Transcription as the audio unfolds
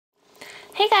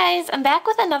Hey guys, I'm back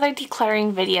with another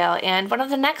decluttering video, and one of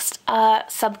the next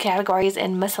subcategories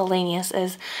in miscellaneous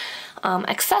is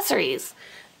accessories.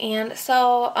 And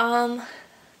so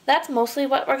that's mostly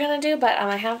what we're going to do, but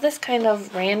I have this kind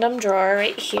of random drawer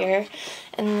right here,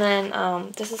 and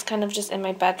then this is kind of just in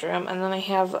my bedroom, and then I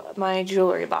have my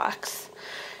jewelry box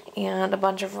and a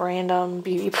bunch of random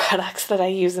beauty products that I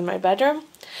use in my bedroom.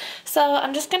 So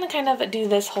I'm just going to kind of do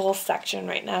this whole section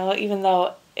right now, even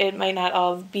though it might not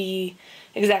all be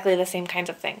exactly the same kinds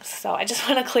of things. So I just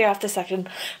want to clear off this section.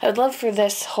 I would love for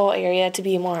this whole area to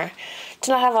be more,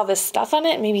 to not have all this stuff on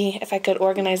it. Maybe if I could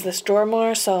organize this drawer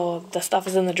more so the stuff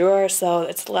is in the drawer so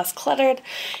it's less cluttered,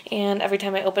 and every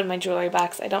time I open my jewelry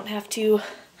box I don't have to,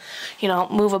 you know,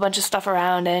 move a bunch of stuff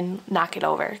around and knock it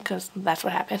over, because that's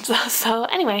what happens. So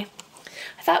anyway,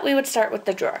 I thought we would start with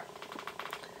the drawer.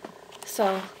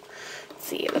 So let's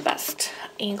see the best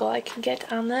angle I can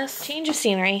get on this. Change of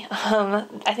scenery.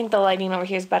 I think the lighting over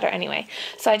here is better anyway.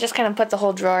 So I just kind of put the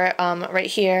whole drawer right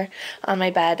here on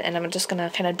my bed, and I'm just going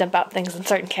to kind of dump out things in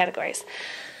certain categories.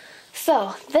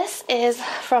 So this is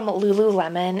from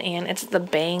Lululemon, and it's the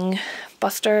Bang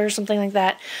Buster or something like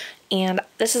that. And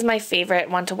this is my favorite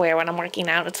one to wear when I'm working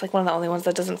out. It's like one of the only ones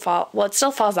that doesn't fall. Well, it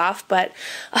still falls off, but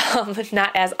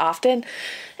not as often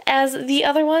as the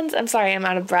other ones. I'm sorry, I'm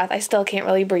out of breath. I still can't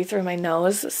really breathe through my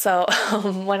nose. So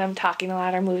when I'm talking a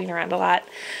lot or moving around a lot,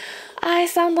 I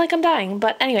sound like I'm dying.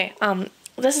 But anyway,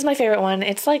 this is my favorite one.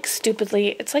 It's like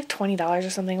stupidly, it's like $20 or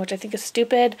something, which I think is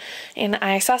stupid. And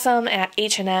I saw some at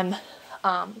H&M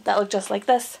that look just like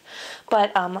this.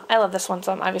 But I love this one,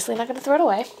 so I'm obviously not going to throw it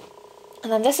away.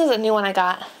 And then this is a new one I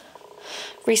got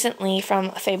recently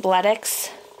from Fabletics,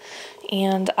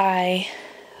 and I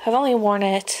have only worn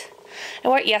it. I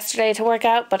wore it yesterday to work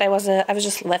out, but I was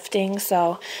just lifting,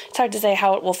 so it's hard to say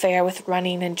how it will fare with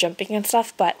running and jumping and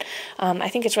stuff, but I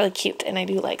think it's really cute, and I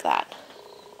do like that.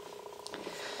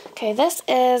 Okay, this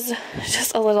is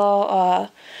just a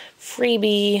little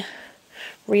freebie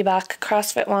Reebok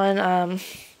CrossFit one.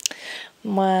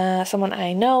 Someone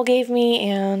I know gave me,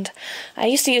 and I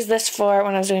used to use this for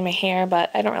when I was doing my hair,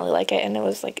 but I don't really like it, and it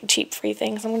was like a cheap free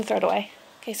thing, so I'm going to throw it away.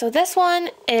 Okay, so this one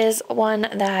is one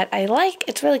that I like.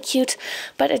 It's really cute,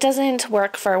 but it doesn't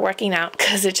work for working out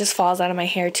because it just falls out of my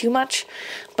hair too much.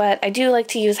 But I do like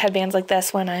to use headbands like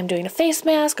this when I'm doing a face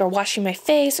mask or washing my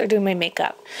face or doing my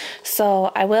makeup.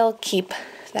 So I will keep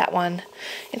that one.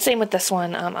 And same with this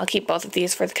one. I'll keep both of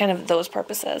these for kind of those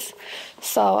purposes.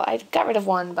 So I got rid of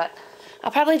one, but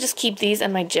I'll probably just keep these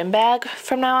in my gym bag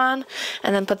from now on,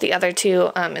 and then put the other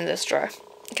two in this drawer.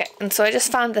 Okay, and so I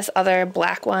just found this other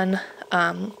black one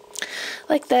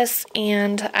like this,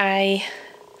 and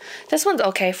this one's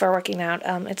okay for working out.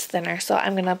 It's thinner, so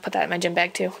I'm gonna put that in my gym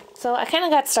bag too. So I kind of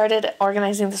got started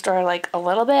organizing this drawer like a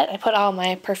little bit. I put all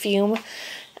my perfumes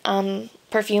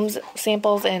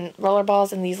samples and roller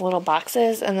balls in these little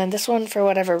boxes, and then this one, for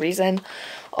whatever reason,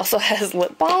 also has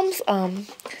lip balms.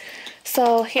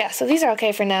 So yeah, so these are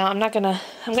okay for now. I'm gonna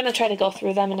try to go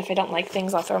through them, and if I don't like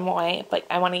things, I'll throw them away, but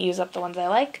I want to use up the ones I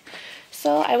like,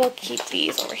 so I will keep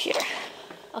these over here.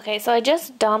 Okay, so I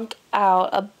just dumped out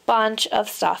a bunch of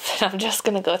stuff, and I'm just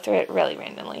gonna go through it really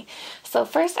randomly. So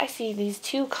first I see these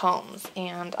two combs,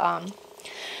 and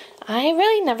I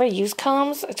really never use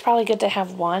combs. It's probably good to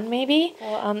have one, maybe.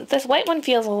 Well, this white one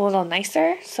feels a little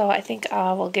nicer, so I think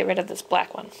we'll get rid of this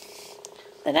black one.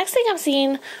 The next thing I'm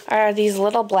seeing are these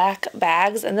little black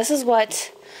bags, and this is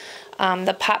what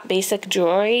the Pop Basic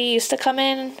jewelry used to come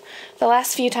in. The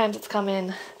last few times it's come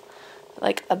in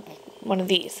like one of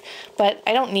these, but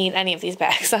I don't need any of these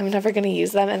bags. I'm never going to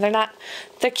use them, and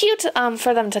they're cute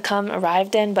for them to come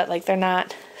arrived in, but like they're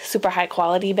not super high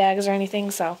quality bags or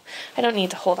anything, so I don't need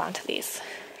to hold on to these.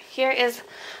 Here is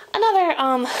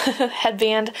another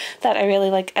headband that I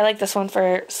really like. I like this one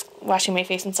for washing my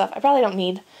face and stuff. I probably don't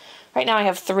need. Right now I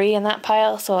have 3 in that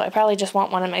pile, so I probably just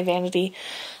want one in my vanity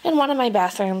and one in my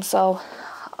bathroom, so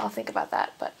I'll think about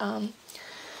that. But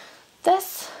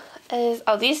this is,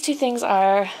 these two things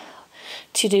are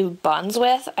to do buns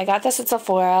with. I got this at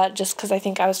Sephora just because I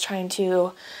think I was trying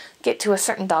to get to a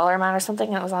certain dollar amount or something,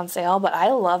 and it was on sale, but I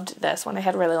loved this when I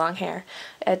had really long hair.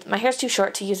 My hair's too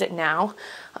short to use it now.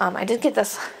 I did get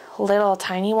this little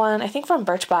tiny one, I think from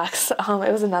Birchbox.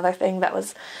 It was another thing that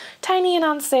was tiny and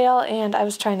on sale, and I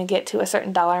was trying to get to a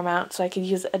certain dollar amount so I could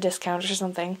use a discount or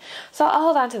something. So I'll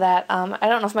hold on to that. I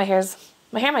don't know if my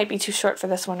hair might be too short for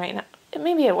this one right now.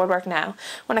 Maybe it would work now.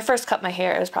 When I first cut my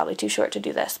hair, it was probably too short to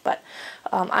do this, but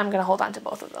I'm going to hold on to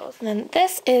both of those. And then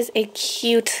this is a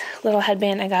cute little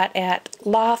headband I got at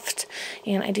Loft,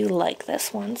 and I do like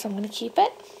this one, so I'm going to keep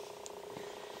it.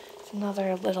 It's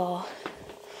another little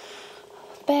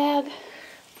bag.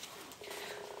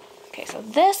 Okay, so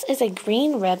this is a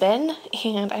green ribbon,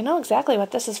 and I know exactly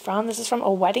what this is from. This is from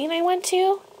a wedding I went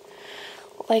to,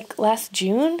 like last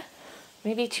June,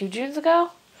 maybe 2 Junes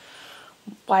ago.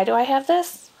 Why do I have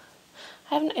this?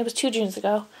 It was 2 Junes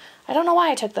ago. I don't know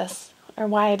why I took this, or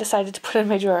why I decided to put it in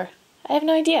my drawer. I have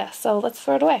no idea, so let's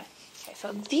throw it away. Okay,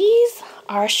 so these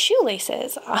are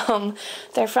shoelaces.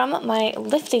 They're from my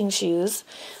lifting shoes.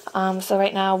 So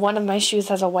right now, one of my shoes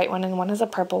has a white one and one has a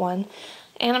purple one.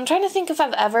 And I'm trying to think if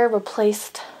I've ever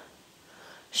replaced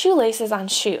shoelaces on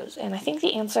shoes, and I think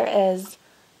the answer is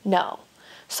no.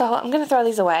 So I'm going to throw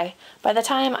these away. By the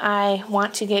time I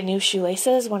want to get new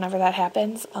shoelaces, whenever that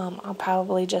happens, I'll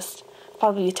probably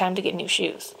be time to get new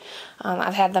shoes.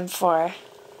 I've had them for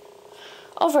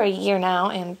over a year now,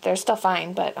 and they're still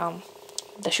fine, but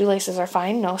the shoelaces are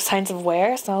fine, no signs of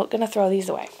wear, so I'm going to throw these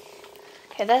away.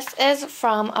 Okay, this is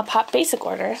from a Pop Basic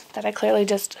order that I clearly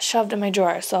just shoved in my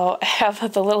drawer. So I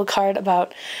have the little card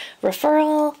about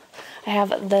referral, I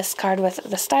have this card with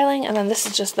the styling, and then this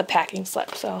is just the packing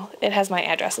slip. So it has my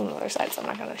address on the other side, so I'm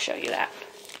not going to show you that.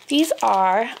 These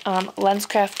are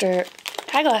LensCrafter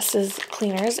eyeglasses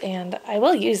cleaners, and I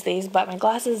will use these, but my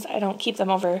glasses, I don't keep them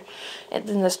over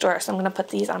in this drawer, so I'm going to put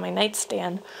these on my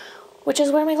nightstand, which is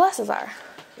where my glasses are.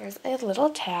 Here's a little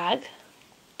tag.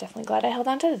 Definitely glad I held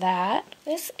on to that.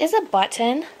 This is a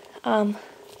button.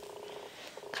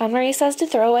 Conmarie says to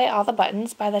throw away all the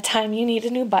buttons. By the time you need a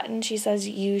new button, she says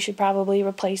you should probably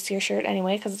replace your shirt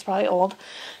anyway because it's probably old.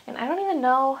 And I don't even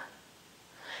know.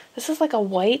 This is like a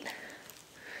white.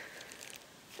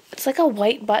 It's like a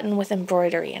white button with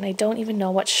embroidery, and I don't even know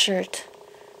what shirt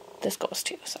this goes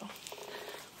to. So,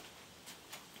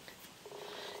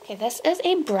 okay, this is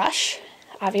a brush.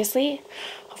 Obviously,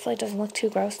 hopefully it doesn't look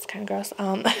too gross. It's kind of gross.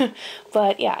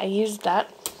 But yeah, I used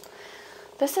that.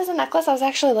 This is a necklace. I was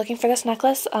actually looking for this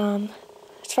necklace.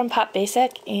 It's from Pop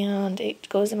Basic, and it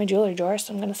goes in my jewelry drawer,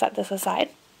 so I'm going to set this aside.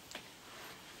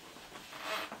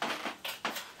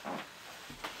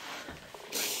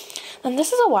 And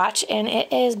this is a watch, and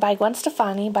it is by Gwen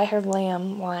Stefani, by her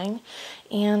Lamb line.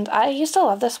 And I used to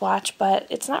love this watch, but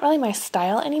it's not really my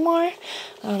style anymore.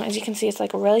 As you can see, it's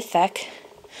like really thick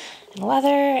and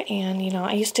leather, and you know,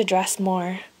 I used to dress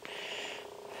more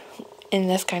in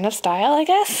this kind of style, I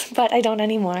guess, but I don't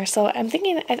anymore. So I'm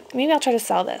thinking maybe I'll try to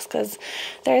sell this, because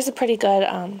there is a pretty good,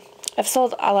 I've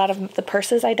sold a lot of the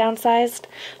purses I downsized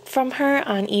from her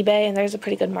on eBay, and there's a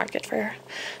pretty good market for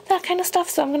that kind of stuff,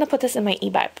 so I'm going to put this in my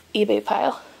eBay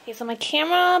pile. Okay, so my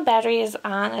camera battery is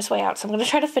on its way out, so I'm going to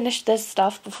try to finish this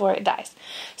stuff before it dies.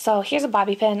 So here's a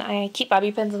bobby pin. I keep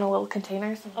bobby pins in a little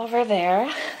container over there.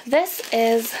 This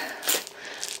is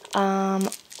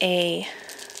a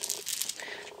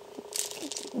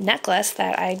necklace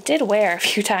that I did wear a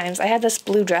few times. I had this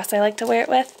blue dress I like to wear it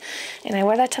with, and I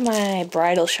wore that to my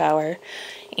bridal shower,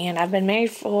 and I've been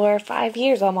married for 5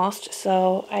 years almost,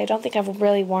 so I don't think I've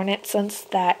really worn it since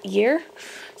that year,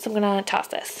 so I'm gonna toss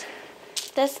this.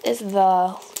 This is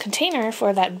the container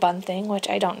for that bun thing, which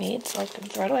I don't need, so I can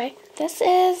throw it away. This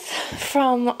is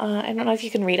from, I don't know if you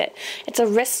can read it. It's a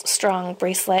wrist strong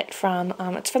bracelet from,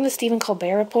 it's from the Stephen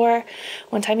Colbert Report.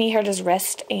 One time he hurt his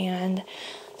wrist, and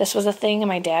this was a thing, and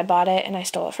my dad bought it, and I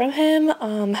stole it from him.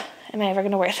 Am I ever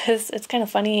going to wear this? It's kind of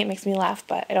funny. It makes me laugh,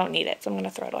 but I don't need it, so I'm going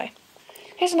to throw it away.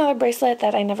 Here's another bracelet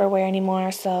that I never wear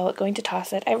anymore, so going to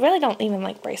toss it. I really don't even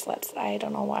like bracelets. I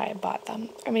don't know why I bought them,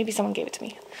 or maybe someone gave it to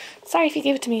me. Sorry if you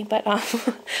gave it to me, but I'm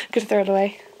going to throw it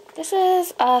away. This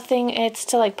is a thing, it's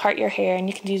to like part your hair, and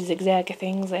you can do zigzag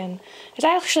things, and it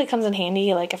actually comes in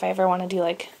handy, like if I ever want to do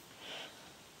like,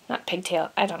 not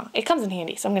pigtail, I don't know. It comes in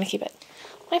handy, so I'm going to keep it.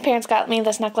 My parents got me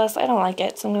this necklace. I don't like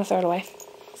it, so I'm going to throw it away.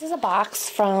 This is a box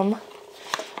from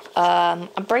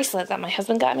a bracelet that my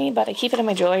husband got me, but I keep it in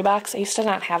my jewelry box. I used to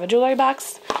not have a jewelry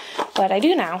box, but I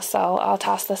do now, so I'll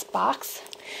toss this box.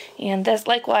 And this,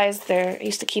 likewise, I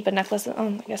used to keep a necklace.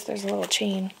 I guess there's a little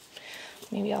chain.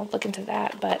 Maybe I'll look into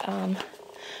that, but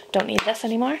don't need this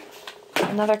anymore.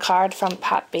 Another card from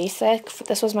Pop Basic.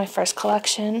 This was my first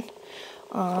collection.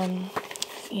 And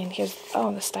here's,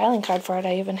 the styling card for it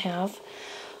I even have.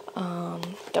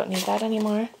 Don't need that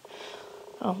anymore.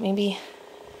 Maybe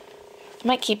I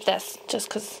might keep this just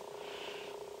because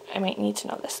I might need to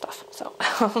know this stuff. So,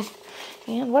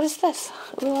 and what is this?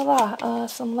 Ooh la la,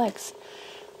 some legs.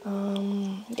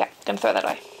 Yeah, gonna throw that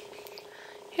away.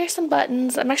 Here's some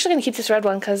buttons. I'm actually gonna keep this red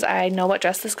one because I know what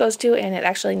dress this goes to, and it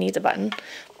actually needs a button.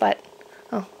 But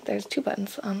there's 2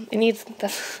 buttons. It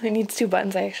needs 2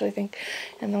 buttons, I actually think.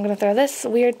 And I'm gonna throw this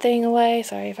weird thing away.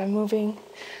 Sorry if I'm moving.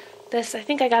 This, I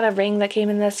think I got a ring that came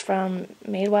in this from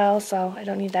Madewell, so I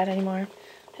don't need that anymore.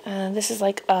 This is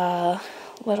like a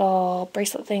little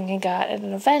bracelet thing I got at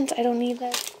an event. I don't need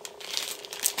this.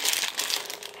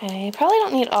 I probably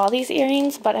don't need all these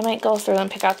earrings, but I might go through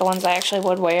and pick out the ones I actually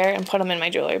would wear and put them in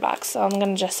my jewelry box. So I'm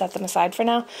going to just set them aside for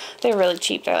now. They're really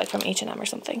cheap. They're like from H&M or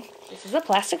something. This is a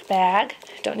plastic bag.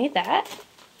 Don't need that.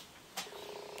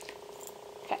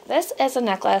 Okay, this is a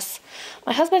necklace.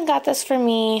 My husband got this for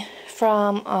me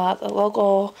from the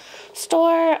local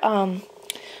store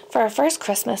for our first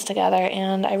Christmas together,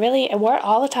 and I wore it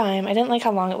all the time. I didn't like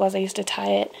how long it was. I used to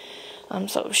tie it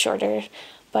so it was shorter.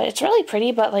 But it's really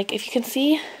pretty, but like if you can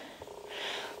see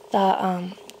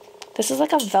this is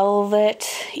like a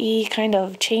velvet-y kind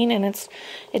of chain, and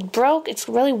it broke. It's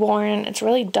really worn. It's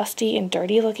really dusty and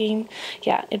dirty looking.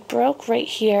 Yeah, it broke right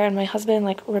here, and my husband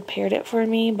like repaired it for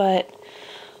me, but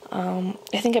I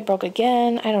think it broke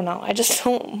again. I don't know. I just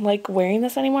don't like wearing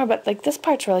this anymore, but like this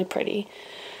part's really pretty.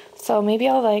 So maybe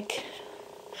I'll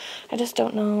I just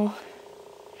don't know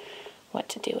what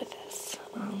to do with this.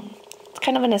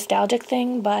 Kind of a nostalgic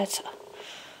thing, but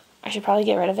I should probably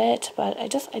get rid of it. But I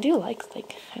do like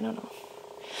I don't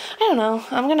know.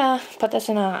 I'm gonna put this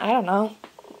in a, I don't know,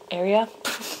 area.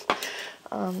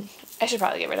 I should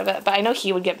probably get rid of it, but I know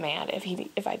he would get mad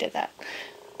if I did that.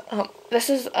 This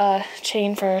is a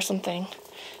chain for something.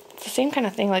 It's the same kind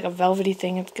of thing, like a velvety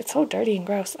thing. It gets so dirty and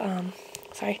gross.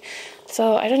 Sorry.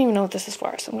 So I don't even know what this is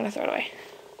for, so I'm gonna throw it away.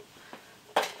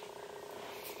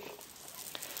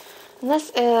 And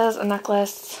this is a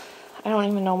necklace. I don't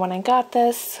even know when I got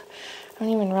this. I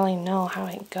don't even really know how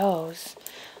it goes.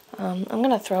 I'm going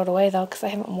to throw it away though because I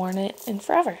haven't worn it in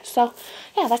forever. So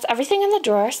yeah, that's everything in the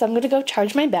drawer. So I'm going to go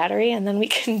charge my battery and then we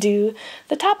can do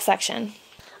the top section.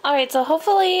 Alright, so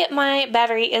hopefully my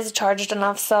battery is charged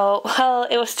enough. So while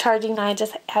it was charging, I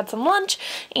just had some lunch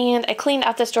and I cleaned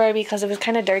out this drawer because it was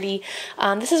kind of dirty.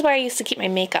 This is where I used to keep my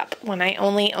makeup when I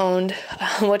only owned,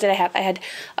 what did I have? I had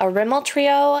a Rimmel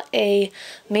Trio, a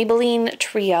Maybelline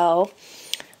Trio,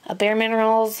 a Bare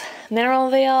Minerals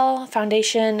Mineral Veil,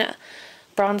 foundation,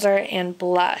 bronzer, and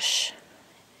blush,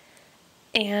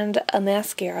 and a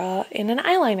mascara and an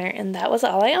eyeliner, and that was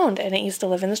all I owned, and it used to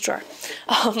live in this drawer.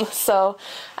 So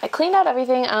I cleaned out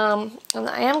everything, and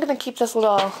I am going to keep this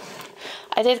little,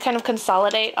 I did kind of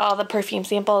consolidate all the perfume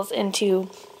samples into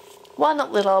one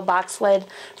little box lid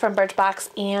from Birchbox,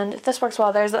 and this works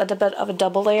well. There's a bit of a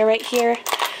double layer right here,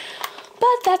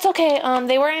 but that's okay.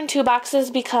 They were in 2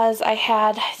 boxes because I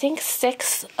had, I think,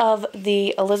 6 of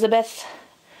the Elizabeth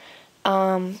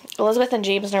and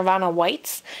James Nirvana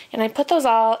whites, and I put those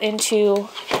all into,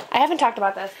 I haven't talked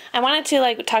about this. I wanted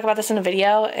to talk about this in a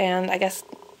video, and I guess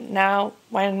now,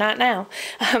 why not now?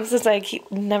 Since I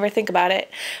never think about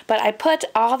it. But I put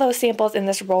all those samples in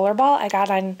this roller ball I got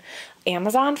on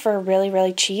Amazon for really,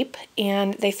 really cheap,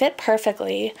 and they fit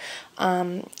perfectly.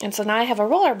 And so now I have a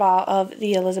roller ball of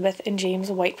the Elizabeth and James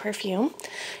white perfume,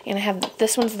 and I have,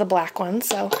 this one's the black one,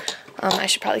 so I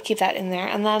should probably keep that in there.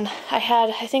 And then I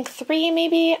had, I think, 3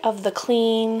 maybe of the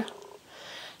clean,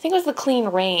 I think it was the Clean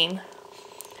Rain,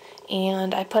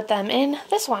 and I put them in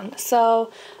this one.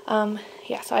 So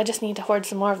yeah, so I just need to hoard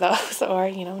some more of those, or,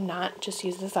 you know, not just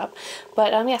use this up.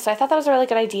 But yeah, so I thought that was a really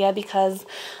good idea because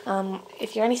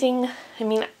if you're anything, I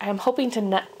mean, I'm hoping to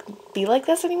not be like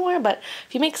this anymore, but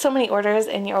if you make so many orders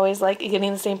and you're always like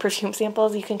getting the same perfume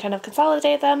samples, you can kind of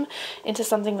consolidate them into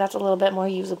something that's a little bit more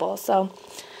usable. So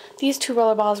these 2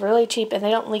 roller balls were really cheap and they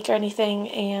don't leak or anything,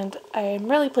 and I'm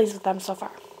really pleased with them so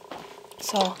far.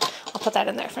 So I'll put that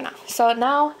in there for now. So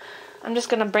now I'm just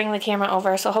going to bring the camera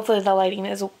over, so hopefully the lighting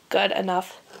is good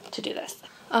enough to do this.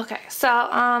 Okay, so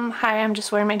hi, I'm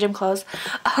just wearing my gym clothes,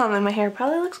 and my hair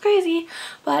probably looks crazy,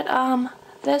 but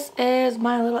this is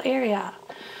my little area.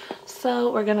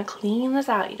 So we're going to clean this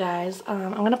out, you guys.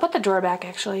 I'm going to put the drawer back,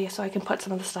 actually, so I can put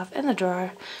some of the stuff in the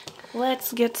drawer.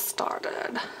 Let's get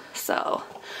started. So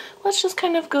let's just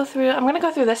kind of go through, I'm going to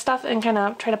go through this stuff and kind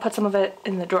of try to put some of it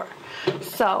in the drawer.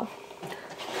 So,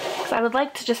 because I would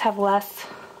like to just have less,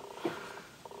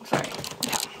 sorry,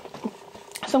 yeah.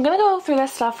 So I'm going to go through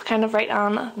this stuff kind of right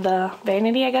on the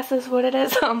vanity, I guess is what it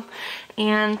is.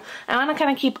 And I want to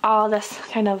kind of keep all this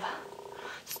kind of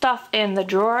stuff in the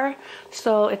drawer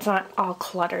so it's not all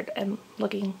cluttered and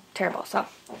looking terrible. So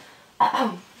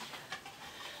I'm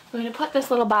going to put this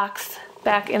little box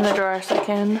back in the drawer so I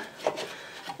can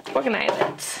organize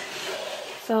it.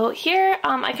 So here,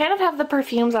 I kind of have the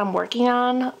perfumes I'm working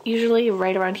on, usually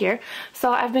right around here.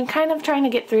 So I've been kind of trying to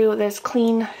get through this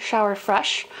Clean Shower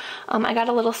Fresh. I got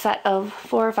a little set of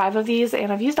 4 or 5 of these,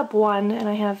 and I've used up 1, and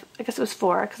I have, I guess it was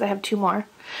 4, because I have 2 more.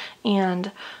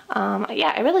 And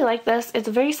yeah, I really like this. It's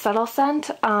a very subtle scent.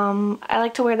 I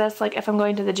like to wear this like if I'm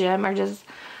going to the gym or just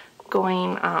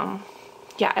going,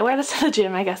 yeah, I wear this to the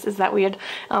gym, I guess. Is that weird?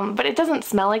 But it doesn't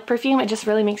smell like perfume. It just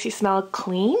really makes you smell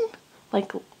clean,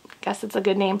 like guess it's a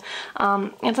good name.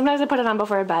 And sometimes I put it on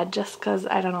before bed just because,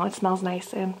 I don't know, it smells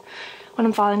nice, and when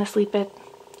I'm falling asleep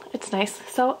it's nice.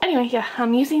 So anyway, yeah,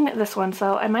 I'm using this one,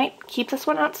 so I might keep this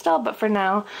one out still, but for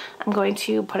now I'm going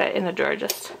to put it in the drawer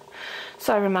just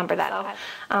so I remember that.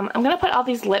 I'm going to put all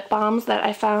these lip balms that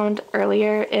I found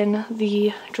earlier in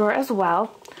the drawer as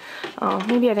well.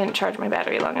 Maybe I didn't charge my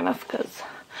battery long enough because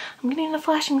I'm getting a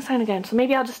flashing sign again. So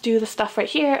maybe I'll just do the stuff right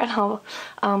here and I'll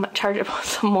charge it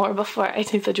some more before I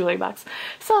do the jewelry box.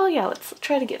 So yeah, let's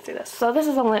try to get through this. So this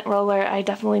is a lint roller. I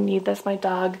definitely need this. My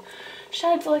dog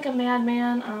sheds like a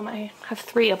madman. I have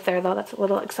 3 up there though. That's a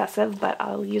little excessive, but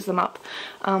I'll use them up.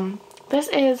 This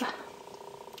is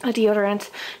a deodorant.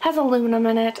 It has aluminum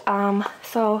in it,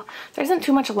 so there isn't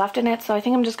too much left in it, so I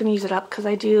think I'm just going to use it up because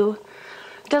it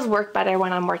does work better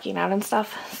when I'm working out and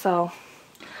stuff. So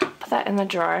put that in the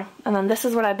drawer. And then this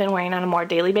is what I've been wearing on a more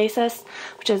daily basis,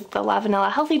 which is the La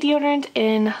Vanilla Healthy Deodorant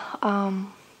in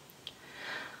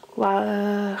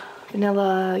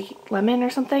vanilla lemon or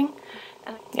something.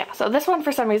 Yeah, so this one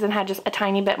for some reason had just a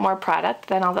tiny bit more product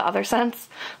than all the other scents,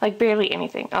 like barely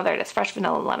anything. Oh, there it is, fresh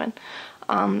vanilla lemon.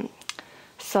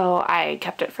 So I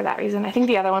kept it for that reason. I think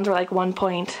the other ones were like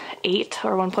 1.8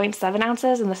 or 1.7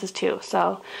 ounces, and this is 2. So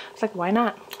I was like, why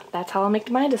not? That's how I'll make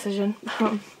my decision.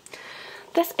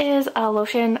 This is a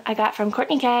lotion I got from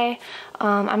Courtney K.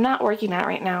 I'm not working on it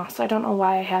right now, so I don't know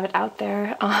why I have it out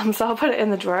there. So I'll put it in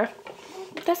the drawer.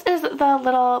 This is the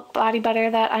little body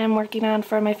butter that I am working on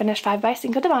for my finished 5 by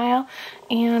Cinco de Mayo,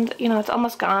 and you know, it's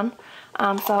almost gone,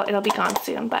 so it'll be gone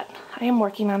soon, but I am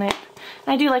working on it.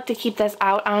 And I do like to keep this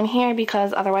out on here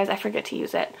because otherwise I forget to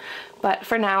use it, but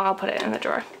for now I'll put it in the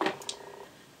drawer.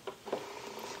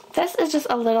 This is just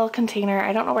a little container.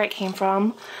 I don't know where it came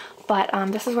from, but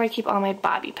this is where I keep all my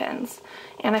bobby pins.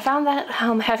 And I found that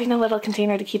having a little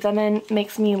container to keep them in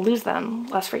makes me lose them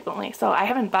less frequently. So I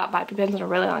haven't bought bobby pins in a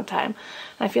really long time.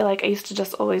 And I feel like I used to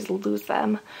just always lose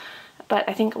them. But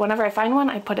I think whenever I find one,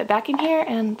 I put it back in here,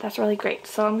 and that's really great.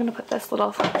 So I'm going to put this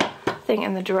little thing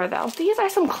in the drawer though. These are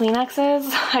some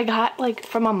Kleenexes I got like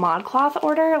from a ModCloth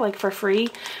order, like for free.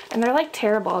 And they're like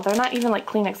terrible. They're not even like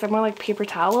Kleenex. They're more like paper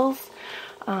towels.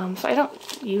 So I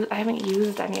haven't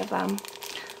used any of them.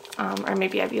 Or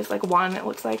maybe I've used like one, it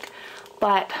looks like.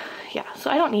 But yeah,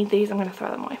 so I don't need these. I'm going to throw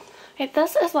them away. Okay,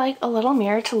 this is like a little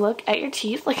mirror to look at your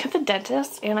teeth like at the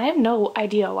dentist, and I have no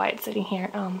idea why it's sitting here.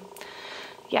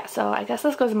 Yeah, so I guess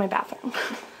this goes in my bathroom.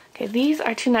 Okay, these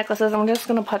are 2 necklaces. I'm just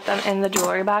going to put them in the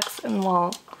jewelry box, and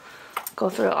we'll go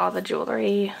through all the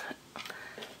jewelry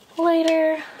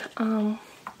later.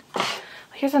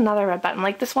 Here's another red button.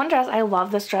 Like this one dress, I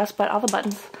love this dress, but all the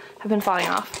buttons have been falling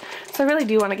off. So I really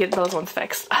do want to get those ones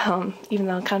fixed. Even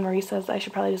though KonMari says I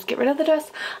should probably just get rid of the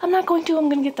dress, I'm not going to. I'm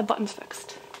going to get the buttons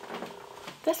fixed.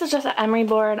 This is just an emery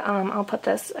board. I'll put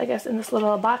this, I guess, in this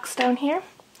little box down here.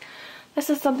 This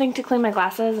is something to clean my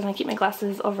glasses, and I keep my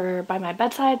glasses over by my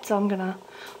bedside, so I'm going to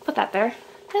put that there.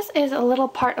 This is a little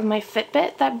part of my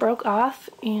Fitbit that broke off,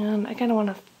 and I kind of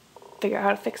want to figure out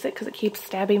how to fix it because it keeps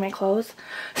stabbing my clothes.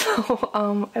 So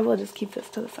I will just keep this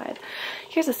to the side.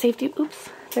 Here's a safety, oops,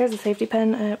 there's a safety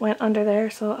pin. It went under there,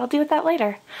 so I'll deal with that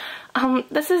later.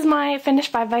 This is my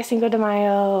finished 5 by Cinco de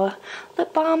Mayo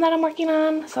lip balm that I'm working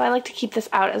on. So I like to keep this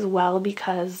out as well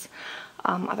because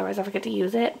otherwise I forget to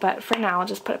use it. But for now, I'll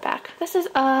just put it back. This is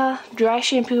a dry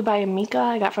shampoo by Amika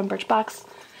I got from Birchbox.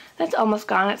 It's almost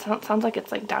gone. It sounds like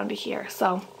it's like down to here.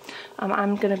 So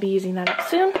I'm going to be using that up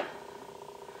soon.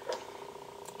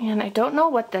 And I don't know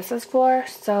what this is for,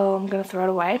 so I'm going to throw it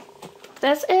away.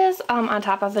 This is on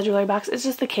top of the jewelry box. It's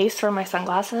just the case for my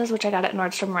sunglasses, which I got at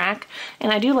Nordstrom Rack.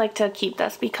 And I do like to keep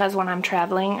this because when I'm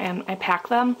traveling and I pack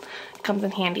them, it comes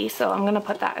in handy. So I'm going to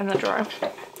put that in the drawer.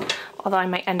 Although I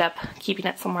might end up keeping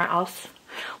it somewhere else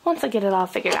once I get it all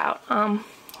figured out.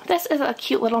 This is a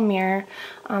cute little mirror.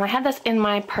 I had this in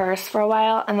my purse for a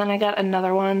while, and then I got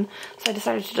another one. So I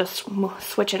decided to just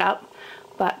switch it up.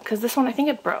 But because this one, I think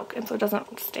it broke, and so it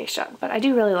doesn't stay shut. But I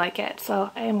do really like it,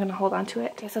 so I am going to hold on to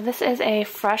it. Okay, so this is a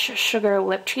Fresh Sugar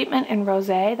Lip Treatment in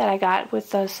Rosé that I got with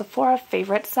the Sephora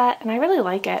Favorite set, and I really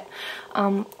like it.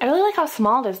 I really like how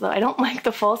small it is, though. I don't like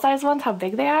the full-size ones, how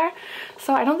big they are.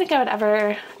 So I don't think I would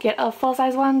ever get a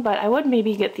full-size one, but I would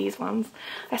maybe get these ones.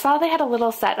 I saw they had a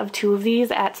little set of 2 of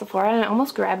these at Sephora, and I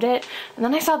almost grabbed it. And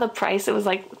then I saw the price. It was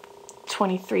like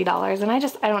 $23, and I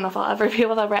don't know if I'll ever be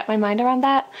able to wrap my mind around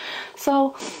that.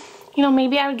 So, you know,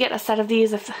 maybe I would get a set of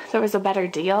these if there was a better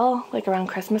deal, like around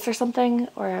Christmas or something,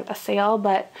 or a sale,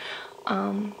 but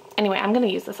anyway, I'm going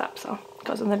to use this up, so it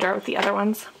goes in the drawer with the other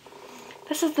ones.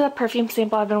 This is the perfume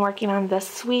sample I've been working on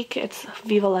this week. It's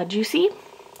Viva La Juicy,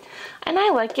 and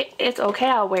I like it. It's okay,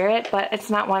 I'll wear it, but it's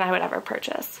not one I would ever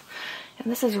purchase.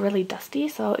 And this is really dusty,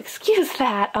 so excuse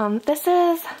that. This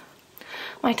is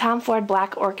my Tom Ford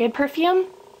Black Orchid perfume.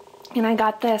 And I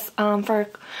got this for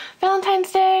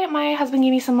Valentine's Day. My husband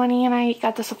gave me some money and I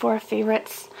got the Sephora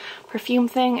Favorites perfume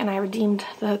thing, and I redeemed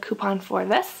the coupon for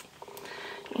this.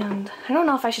 And I don't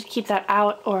know if I should keep that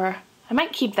out, or I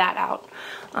might keep that out.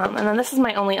 And then this is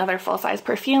my only other full-size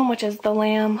perfume, which is The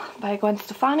Lamb by Gwen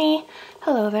Stefani.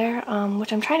 Hello there,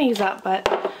 which I'm trying to use up,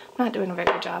 but I'm not doing a very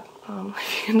good job.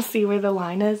 If you can see where the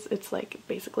line is, it's like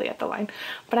basically at the line.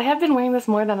 But I have been wearing this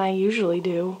more than I usually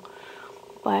do.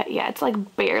 But yeah, it's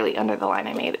like barely under the line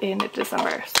I made in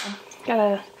December, so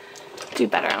gotta do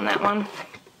better on that one.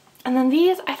 And then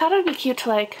these, I thought it would be cute to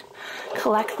like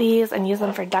collect these and use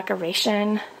them for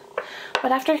decoration.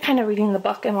 But after kind of reading the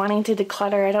book and wanting to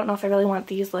declutter, I don't know if I really want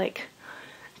these like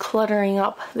cluttering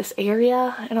up this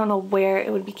area. I don't know where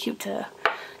it would be cute to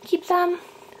keep them.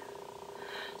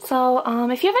 So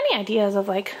if you have any ideas of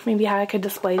like maybe how I could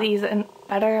display these and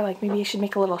better, like maybe I should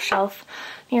make a little shelf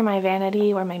near my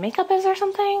vanity where my makeup is or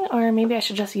something, or maybe I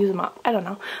should just use them up. I don't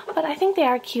know. But I think they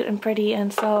are cute and pretty,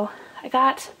 and so I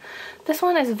got, this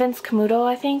one is Vince Camuto,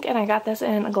 I think, and I got this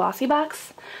in a glossy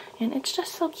box, and it's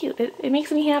just so cute. It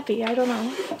makes me happy. I don't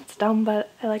know. It's dumb,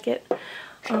 but I like it.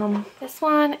 This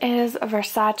one is a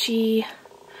Versace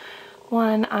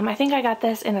one. I think I got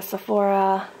this in a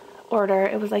Sephora order.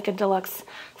 It was like a deluxe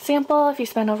sample if you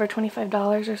spend over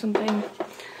 $25 or something.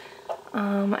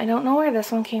 I don't know where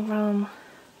this one came from.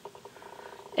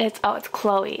 It's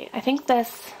Chloe. I think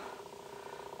this,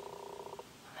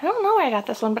 I don't know where I got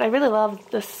this one, but I really love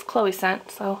this Chloe scent,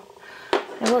 so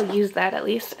I will use that at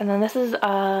least. And then this is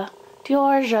Dior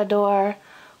J'adore,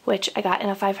 which I got in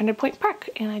a 500-point perk,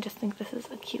 and I just think this is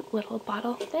a cute little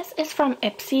bottle. This is from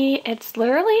Ipsy. It's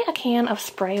literally a can of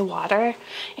spray water,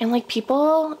 and like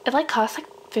people, it like costs like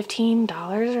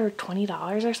 $15 or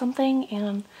 $20 or something,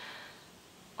 and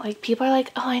like people are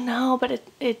like, oh I know, but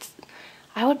it's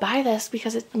I would buy this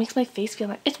because it makes my face feel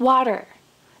like it's water.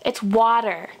 It's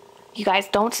water. You guys,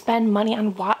 don't spend money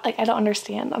on water. Like, I don't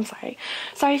understand. I'm sorry.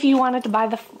 Sorry if you wanted to buy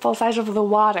the full size of the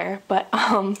water, but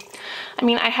I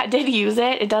mean, I did use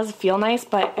it. It does feel nice,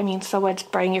 but I mean, so would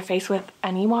spraying your face with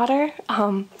any water.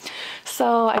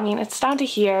 So I mean, it's down to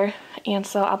here, and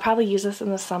so I'll probably use this in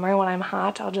the summer when I'm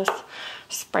hot. I'll just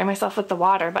spray myself with the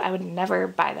water, but I would never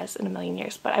buy this in a million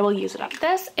years, but I will use it up.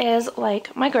 This is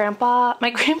like my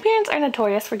grandparents are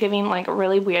notorious for giving like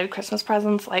really weird Christmas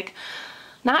presents, like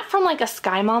not from like a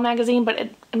Sky Mall magazine, but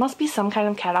it must be some kind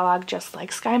of catalog just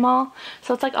like Sky Mall.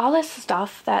 So it's like all this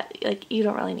stuff that like you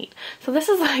don't really need. So this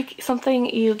is like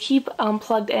something you keep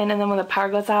plugged in, and then when the power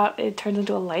goes out it turns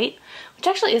into a light, which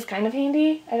actually is kind of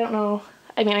handy. I don't know,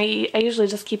 I mean I usually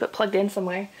just keep it plugged in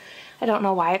somewhere. I don't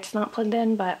know why it's not plugged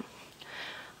in, but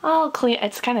I'll clean,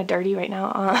 it's kind of dirty right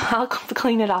now. I'll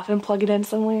clean it off and plug it in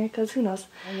somewhere, because who knows.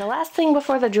 And the last thing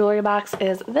before the jewelry box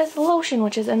is this lotion,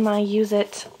 which is in my use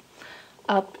it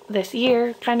up this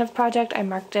year kind of project. I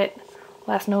marked it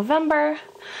last November,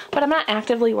 but I'm not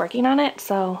actively working on it,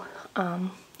 so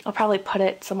I'll probably put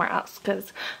it somewhere else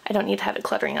because I don't need to have it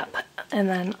cluttering up. And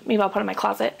then maybe I'll put it in my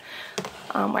closet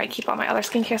where I keep all my other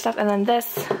skincare stuff. And then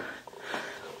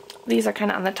these are kind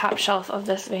of on the top shelf of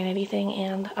this vanity thing,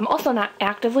 and I'm also not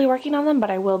actively working on them, but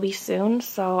I will be soon,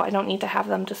 so I don't need to have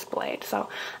them displayed. So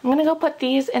I'm gonna go put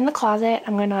these in the closet.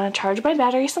 I'm gonna charge my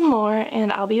battery some more,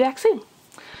 and I'll be back soon.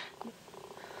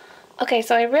 Okay,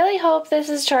 so I really hope this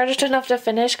is charged enough to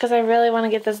finish, because I really want to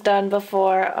get this done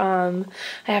before I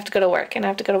have to go to work, and I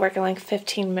have to go to work in like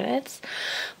 15 minutes.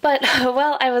 But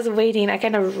while I was waiting, I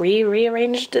kind of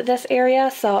rearranged this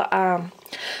area, so I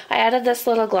added this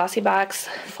little glossy box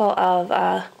full of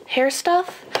hair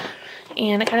stuff,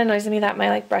 and it kind of annoys me that my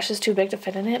like brush is too big to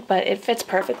fit in it, but it fits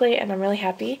perfectly and I'm really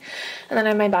happy. And then I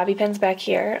have my bobby pins back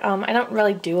here. I don't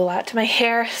really do a lot to my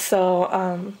hair, so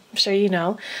I'm sure you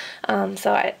know.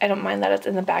 So I don't mind that it's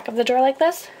in the back of the drawer like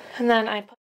this. And then I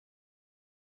put